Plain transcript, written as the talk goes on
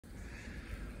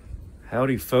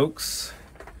Howdy folks,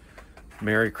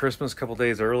 Merry Christmas. A couple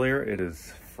days earlier. It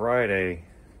is Friday,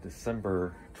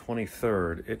 December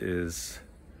 23rd. It is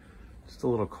just a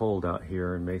little cold out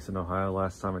here in Mason, Ohio.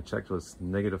 Last time I checked it was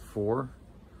 -4.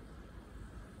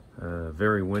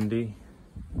 Very windy.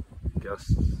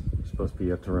 Gusts are supposed to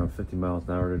be up to around 50 miles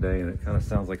an hour today, and it kind of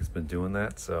sounds like it's been doing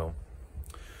that. So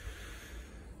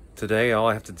today all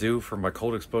I have to do for my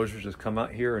cold exposure is just come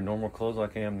out here in normal clothes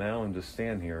like I am now and just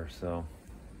stand here. So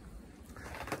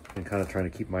I'm kind of trying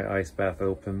to keep my ice bath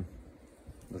open.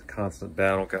 This constant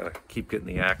battle, gotta keep getting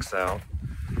the axe out.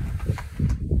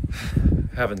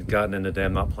 Haven't gotten into that,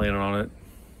 I'm not planning on it.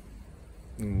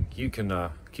 And you can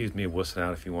accuse me of wussing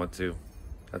out if you want to.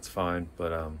 That's fine,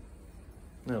 but I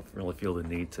don't really feel the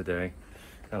need today.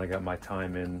 Kind of got my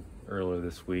time in earlier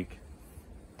this week.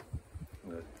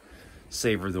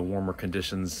 Savor the warmer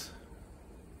conditions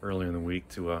earlier in the week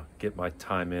to get my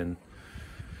time in.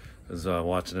 I was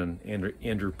watching an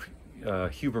Andrew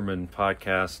Huberman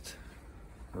podcast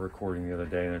recording the other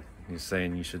day, and he's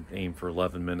saying you should aim for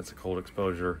 11 minutes of cold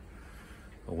exposure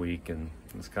a week, and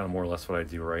it's kind of more or less what I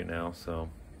do right now. So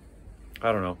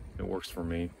I don't know, it works for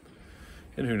me,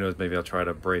 and who knows, maybe I'll try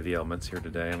to brave the elements here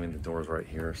today. I mean, the door's right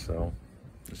here, so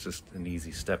it's just an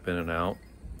easy step in and out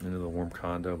into the warm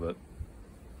condo. But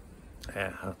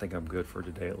I think I'm good for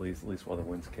today, at least while the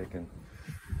wind's kicking.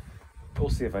 We'll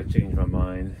see if I change my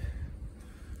mind.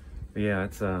 But yeah,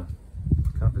 it's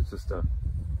just a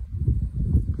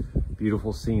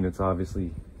beautiful scene. It's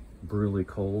obviously brutally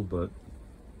cold, but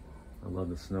I love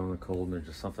the snow and the cold, and there's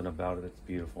just something about it that's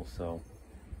beautiful. So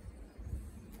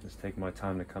just take my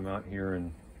time to come out here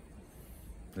and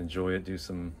enjoy it, do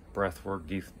some breath work,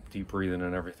 deep breathing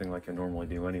and everything like I normally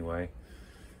do anyway.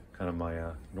 Kind of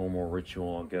my normal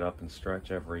ritual. I'll get up and stretch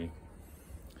every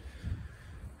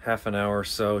half an hour or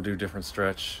so, do a different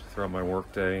stretch throughout my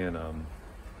work day, and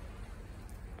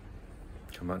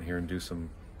come out here and do some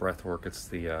breath work. It's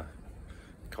the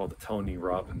called the Tony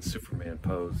Robbins Superman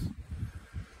pose.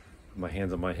 My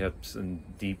hands on my hips and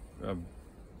deep, kind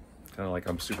of like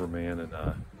I'm Superman, and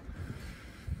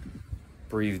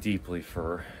breathe deeply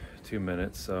for 2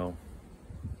 minutes. So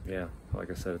yeah, like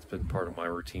I said, it's been part of my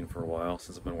routine for a while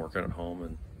since I've been working at home,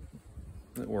 and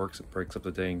it works. It breaks up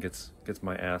the day and gets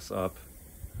my ass up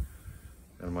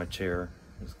out of my chair.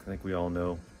 I think we all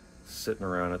know sitting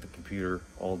around at the computer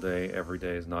all day, every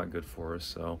day is not good for us.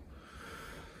 So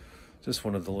just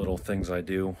one of the little things I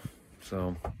do.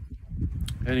 So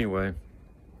anyway,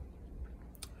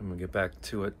 I'm gonna get back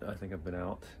to it. I think I've been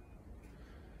out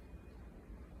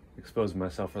exposing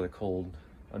myself for the cold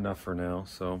enough for now.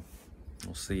 So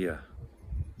we'll see ya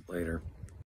later.